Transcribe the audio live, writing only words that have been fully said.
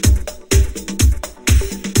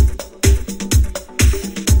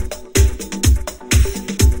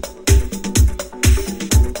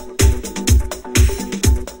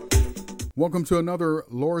Welcome to another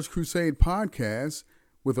Lord's Crusade podcast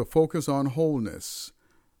with a focus on wholeness.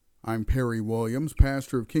 I'm Perry Williams,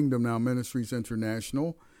 pastor of Kingdom Now Ministries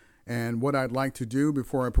International, and what I'd like to do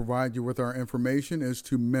before I provide you with our information is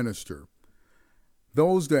to minister.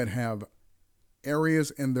 Those that have areas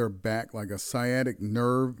in their back, like a sciatic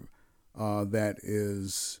nerve that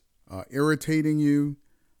is irritating you,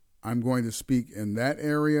 I'm going to speak in that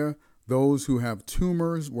area. Those who have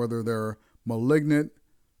tumors, whether they're malignant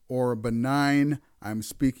or benign, I'm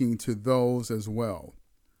speaking to those as well.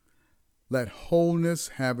 Let wholeness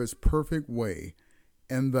have its perfect way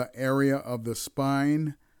in the area of the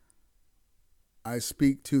spine. I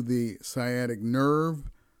speak to the sciatic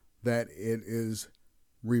nerve, that it is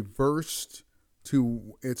reversed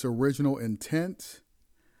to its original intent.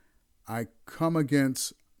 I come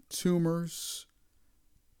against tumors,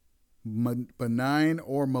 benign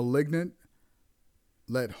or malignant.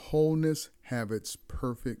 Let wholeness have its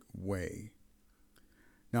perfect way.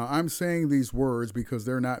 Now, I'm saying these words because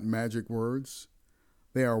they're not magic words.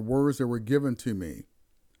 They are words that were given to me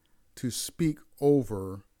to speak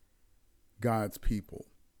over God's people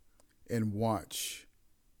and watch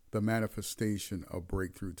the manifestation of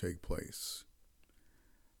breakthrough take place.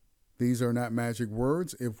 These are not magic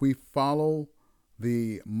words. If we follow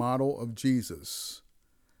the model of Jesus,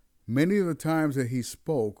 many of the times that he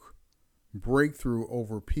spoke breakthrough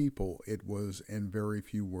over people, it was in very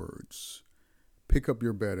few words. Pick up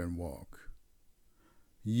your bed and walk.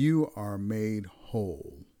 You are made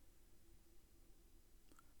whole.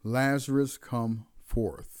 Lazarus, come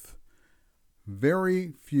forth.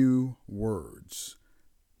 Very few words.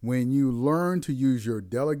 When you learn to use your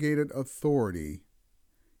delegated authority,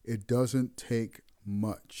 it doesn't take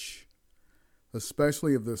much,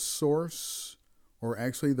 especially if the source, or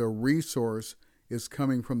actually the resource, is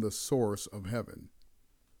coming from the source of heaven.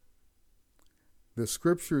 The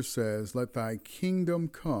scripture says, let thy kingdom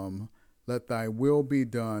come, let thy will be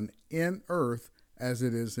done in earth as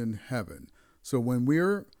it is in heaven. So when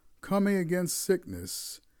we're coming against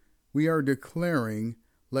sickness, we are declaring,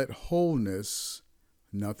 let wholeness,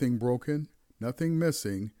 nothing broken, nothing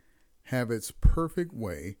missing, have its perfect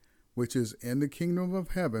way, which is in the kingdom of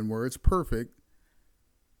heaven where it's perfect.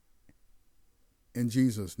 In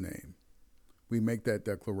Jesus' name, we make that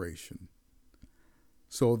declaration.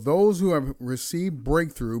 So those who have received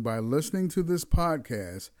breakthrough by listening to this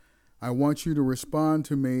podcast, I want you to respond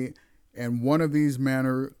to me in one of these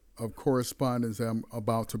manner of correspondence I'm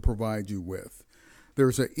about to provide you with.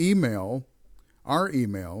 There's an email, our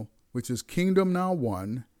email, which is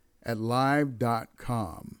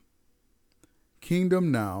kingdomnow1@live.com.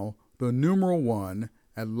 Kingdomnow, the numeral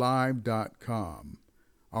 1@live.com.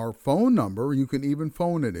 Our phone number, you can even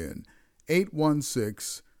phone it in,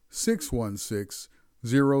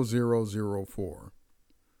 816-616-0004.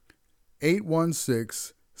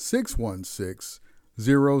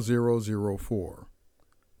 816-616-0004.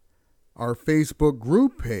 Our Facebook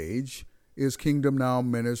group page is Kingdom Now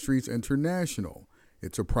Ministries International.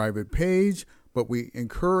 It's a private page, but we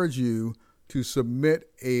encourage you to submit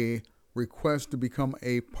a request to become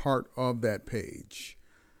a part of that page.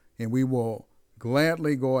 And we will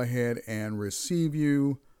gladly go ahead and receive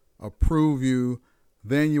you, approve you.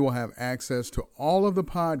 Then you will have access to all of the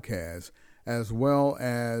podcasts as well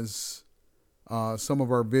as some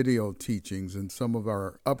of our video teachings and some of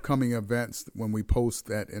our upcoming events when we post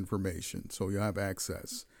that information. So you'll have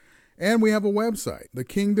access. And we have a website,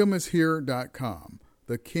 thekingdomishere.com.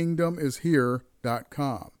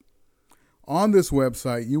 Thekingdomishere.com. On this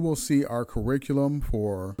website, you will see our curriculum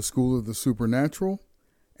for the School of the Supernatural,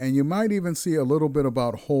 and you might even see a little bit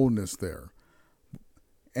about wholeness there.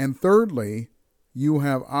 And thirdly, you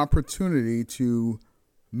have opportunity to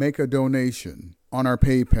make a donation on our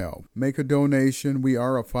PayPal. Make a donation. We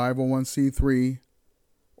are a 501c3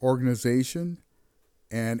 organization,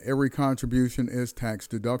 and every contribution is tax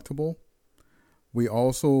deductible. We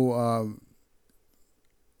also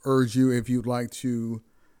urge you, if you'd like to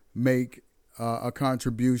make a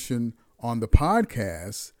contribution on the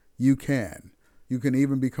podcast, you can. You can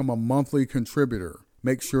even become a monthly contributor.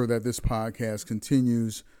 Make sure that this podcast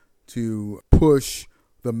continues to push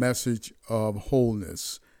the message of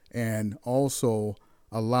wholeness and also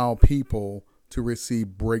allow people to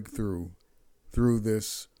receive breakthrough through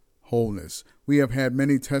this wholeness. We have had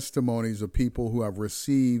many testimonies of people who have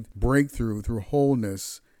received breakthrough through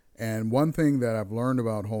wholeness. And one thing that I've learned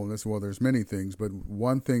about wholeness, well, there's many things, but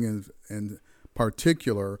one thing in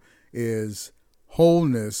particular is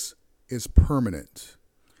wholeness is permanent.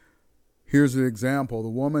 Here's an example. The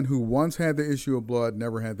woman who once had the issue of blood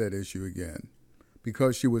never had that issue again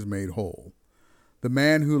because she was made whole. The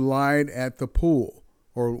man who lied at the pool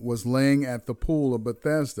or was laying at the pool of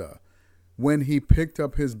Bethesda. When he picked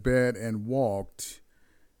up his bed and walked,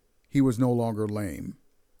 he was no longer lame,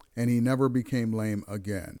 and he never became lame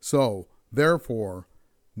again. So, therefore,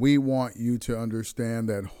 we want you to understand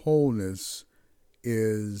that wholeness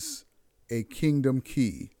is a kingdom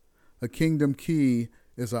key. A kingdom key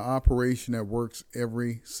is an operation that works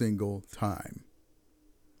every single time.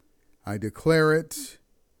 I declare it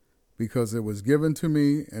because it was given to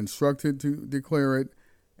me, instructed to declare it,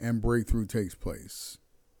 and breakthrough takes place.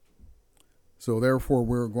 So therefore,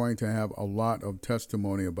 we're going to have a lot of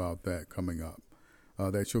testimony about that coming up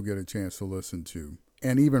that you'll get a chance to listen to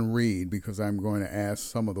and even read, because I'm going to ask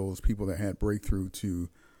some of those people that had breakthrough to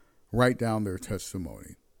write down their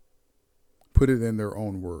testimony, put it in their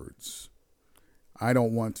own words. I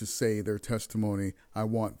don't want to say their testimony. I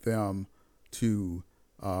want them to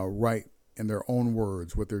write in their own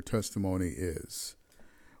words what their testimony is.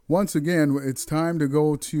 Once again, it's time to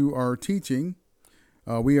go to our teaching.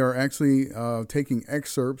 We are actually taking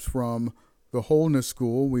excerpts from the Wholeness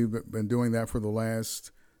School. We've been doing that for the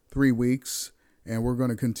last 3 weeks, and we're going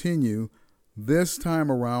to continue. This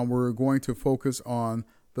time around, we're going to focus on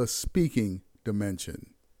the speaking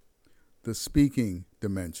dimension. The speaking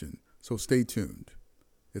dimension. So stay tuned.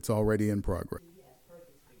 It's already in progress.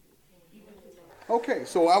 Okay,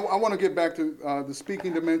 so I want to get back to the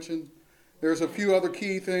speaking dimension. There's a few other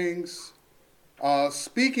key things.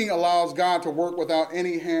 Speaking allows God to work without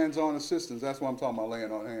any hands-on assistance. That's what I'm talking about,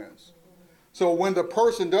 laying on hands. So when the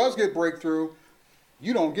person does get breakthrough,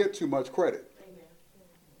 you don't get too much credit.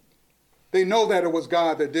 They know that it was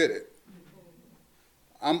God that did it.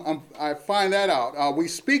 I find that out. We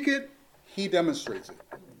speak it, he demonstrates it.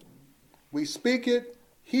 We speak it,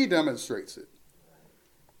 he demonstrates it.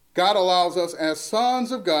 God allows us as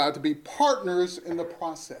sons of God to be partners in the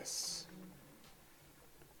process.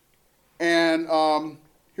 And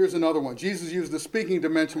here's another one. Jesus used the speaking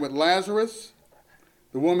dimension with Lazarus,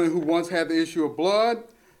 the woman who once had the issue of blood,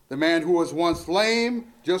 the man who was once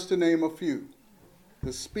lame, just to name a few.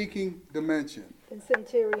 The speaking dimension. The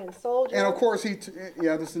centurion soldier. And of course,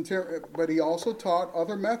 the centurion, but he also taught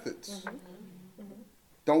other methods.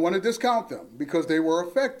 Don't want to discount them because they were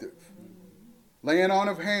effective. Laying on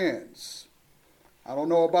of hands. I don't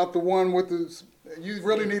know about the one with the, you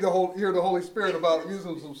really need to hear the Holy Spirit about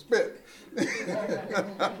using some spit.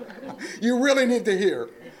 You really need to hear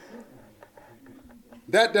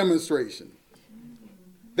that demonstration.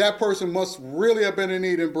 That person must really have been in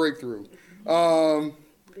need and breakthrough.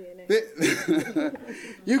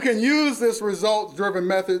 You can use this results-driven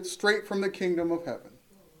method straight from the kingdom of heaven.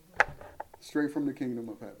 Straight from the kingdom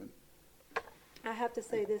of heaven. I have to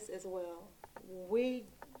say this as well. We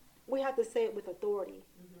have to say it with authority.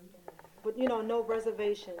 But, no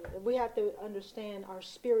reservation. We have to understand our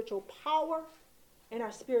spiritual power and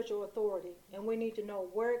our spiritual authority. And we need to know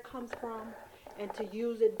where it comes from and to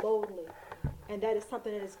use it boldly. And that is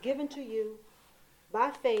something that is given to you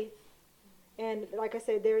by faith. And like I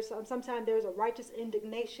said, sometimes there's a righteous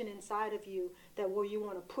indignation inside of you that where you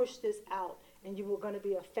want to push this out and you are going to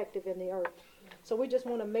be effective in the earth. So we just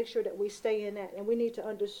want to make sure that we stay in that. And we need to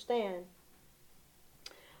understand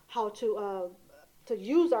how to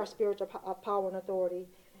use our spiritual power and authority,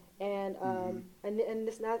 and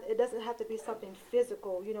it's not. It doesn't have to be something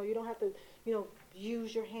physical. You don't have to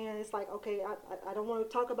use your hand. It's like, okay, I don't want to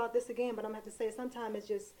talk about this again, but I'm going to have to say it. Sometimes it's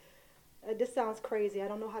just this sounds crazy. I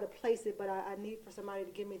don't know how to place it, but I need for somebody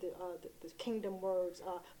to give me the kingdom words,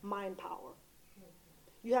 mind power.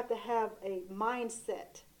 You have to have a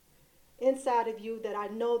mindset inside of you that I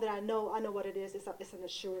know what it is. It's an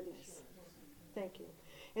assuredness. Thank you.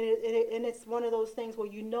 And it's one of those things where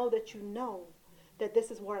you know that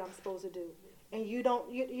this is what I'm supposed to do. And you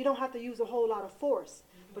don't have to use a whole lot of force,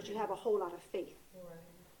 but you have a whole lot of faith.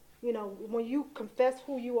 When you confess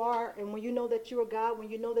who you are, and when you know that you're God,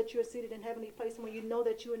 when you know that you're seated in heavenly places, when you know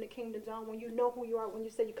that you're in the kingdom zone, when you know who you are, when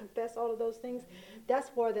you say you confess all of those things, that's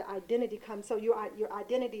where the identity comes. So your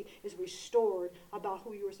identity is restored about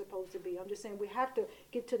who you were supposed to be. I'm just saying we have to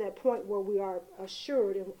get to that point where we are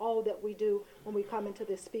assured in all that we do when we come into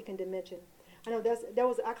this speaking dimension. I know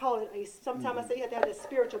I call it sometimes I say you have to have that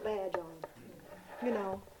spiritual badge on.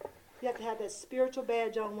 You have to have that spiritual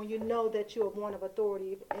badge on when you know that you are one of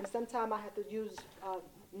authority. And sometimes I have to use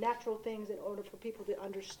natural things in order for people to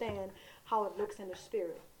understand how it looks in the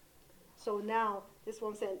spirit. So now, this is what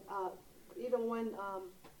I'm saying. Even when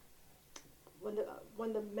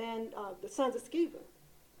the man, the sons of Sceva,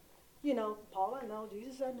 Paul I know,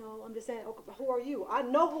 Jesus I know. I'm just saying, okay, who are you? I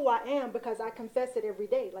know who I am because I confess it every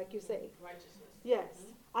day, like you say. Righteousness. Yes.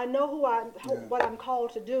 I know what I'm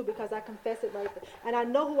called to do because I confess it right there. And I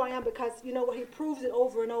know who I am because, you know what, he proves it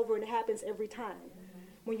over and over, and it happens every time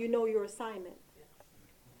when you know your assignment.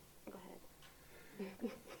 Go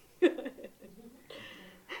ahead.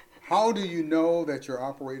 How do you know that you're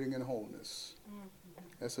operating in wholeness?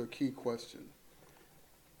 That's a key question.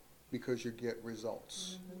 Because you get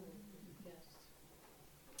results.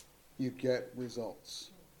 You get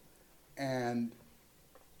results. And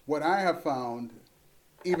what I have found,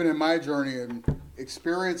 even in my journey in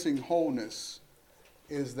experiencing wholeness,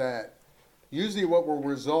 is that usually what will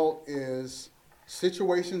result is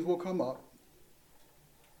situations will come up,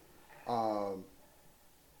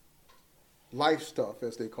 life stuff,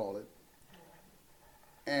 as they call it,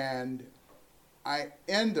 and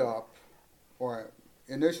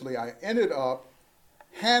initially I ended up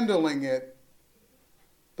handling it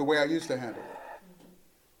the way I used to handle it.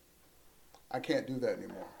 I can't do that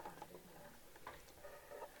anymore.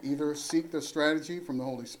 Either seek the strategy from the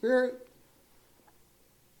Holy Spirit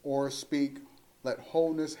or speak, let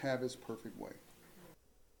wholeness have its perfect way.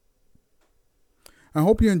 I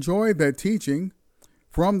hope you enjoyed that teaching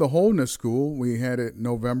from the Wholeness School. We had it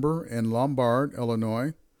November in Lombard,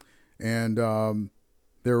 Illinois, and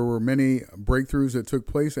there were many breakthroughs that took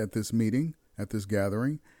place at this meeting, at this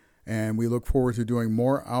gathering, and we look forward to doing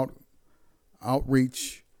more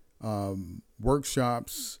outreach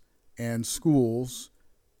workshops and schools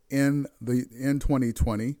in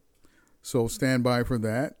 2020. So stand by for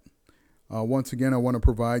that. Once again, I want to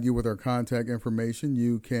provide you with our contact information.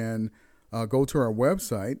 You can go to our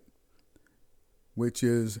website, which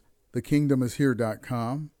is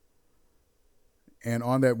thekingdomishere.com. And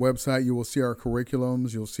on that website, you will see our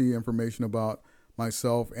curriculums. You'll see information about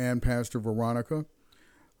myself and Pastor Veronica.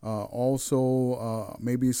 Also,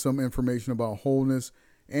 maybe some information about wholeness.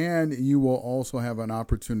 And you will also have an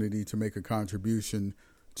opportunity to make a contribution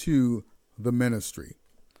to the ministry.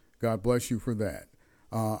 God bless you for that.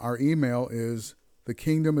 Our email is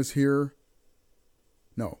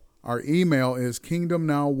our email is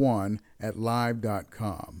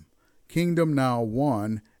kingdomnow1@live.com.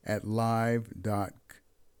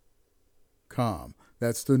 kingdomnow1@live.com.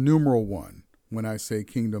 That's the numeral 1 when I say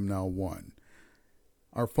Kingdom Now 1.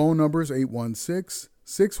 Our phone number is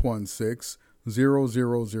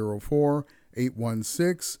 816-616-0004,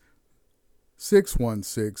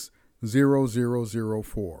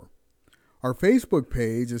 816-616-0004. Our Facebook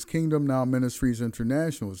page is Kingdom Now Ministries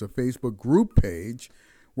International. It's a Facebook group page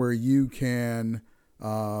where you can,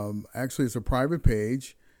 actually it's a private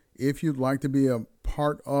page. If you'd like to be a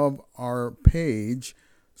part of our page,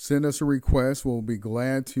 send us a request. We'll be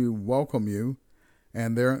glad to welcome you.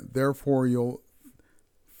 And therefore, you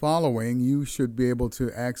should be able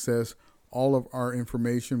to access all of our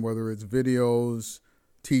information, whether it's videos,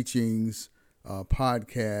 teachings,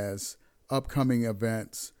 podcasts, upcoming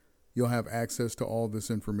events. You'll have access to all this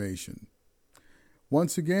information.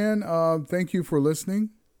 Once again, thank you for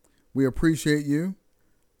listening. We appreciate you.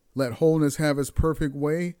 Let wholeness have its perfect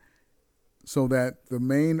way, so that the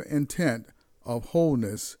main intent of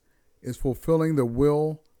wholeness is fulfilling the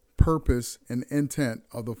will, purpose, and intent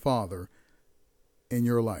of the Father in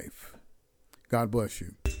your life. God bless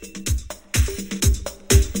you.